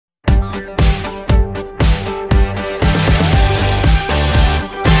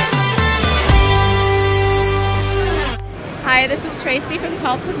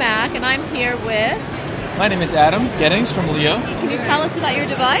Carlton Mack, and I'm here with... My name is Adam Gettings from Leeo. Can you tell us about your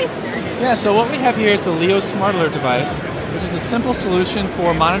device? Yeah, so what we have here is the Leeo Smart Alert device, which is a simple solution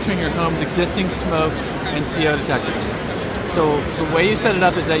for monitoring your home's existing smoke and CO detectors. So the way you set it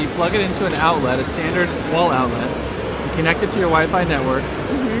up is that you plug it into an outlet, a standard wall outlet, you connect it to your Wi-Fi network,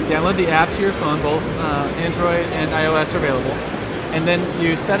 download the app to your phone, both Android and iOS are available, and then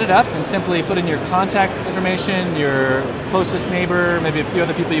you set it up and simply put in your contact information, your closest neighbor, maybe a few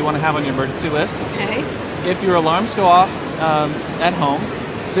other people you want to have on your emergency list. Okay. If your alarms go off at home,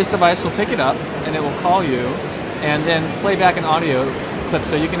 this device will pick it up and it will call you and then play back an audio clip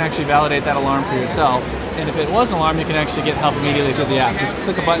so you can actually validate that alarm for yourself. And if it was an alarm, you can actually get help immediately through the app. Just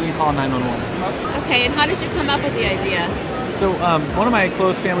click a button, call 911. Okay, and how did you come up with the idea? So one of my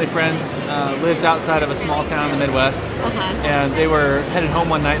close family friends lives outside of a small town in the Midwest, and they were headed home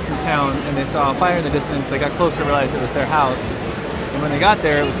one night from town and they saw a fire in the distance. They got closer and realized it was their house. And when they got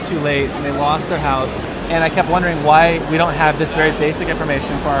there, it was too late and they lost their house. And I kept wondering why we don't have this very basic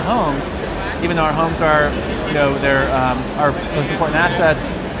information for our homes, even though our homes are, they're our most important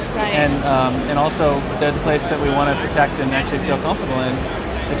assets, and also they're the place that we want to protect and actually feel comfortable in.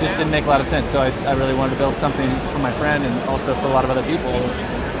 It just didn't make a lot of sense, so I really wanted to build something for my friend and also for a lot of other people.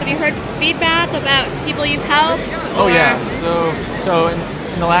 Have you heard feedback about people you've helped? Oh yeah, so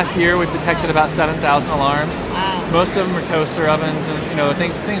in the last year we've detected about 7,000 alarms. Wow. Most of them are toaster ovens and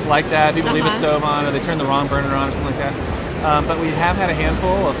things like that. People leave a stove on or they turn the wrong burner on or something like that. But we have had a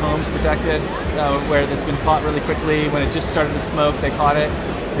handful of homes protected where it's been caught really quickly. When it just started to smoke, they caught it.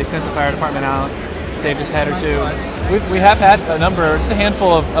 They sent the fire department out, saved a pet or two. We have had just a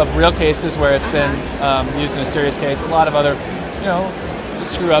handful of real cases where it's been used in a serious case. A lot of other,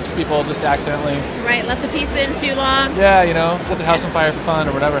 just screw-ups, people just accidentally. Right, left the piece in too long. Yeah, set the house on fire for fun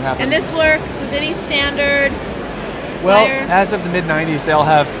or whatever happened. And this works with any standard Well, fire? as of the mid-90s, they all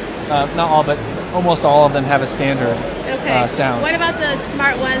have, not all, but almost all of them have a standard sound. What about the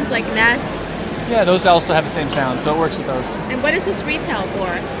smart ones like Nest? Yeah, those also have the same sound, so it works with those. And what does this retail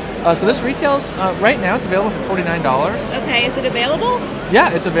for? So this retails, right now it's available for $49. Okay, is it available? Yeah,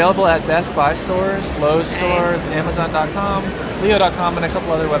 it's available at Best Buy stores, Lowe's stores, Amazon.com, Leo.com, and a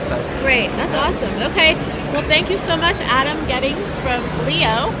couple other websites. Great, that's awesome. Okay, well thank you so much, Adam Gettings from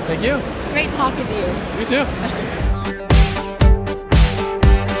Leeo. Thank you. It's great talking to you. You too.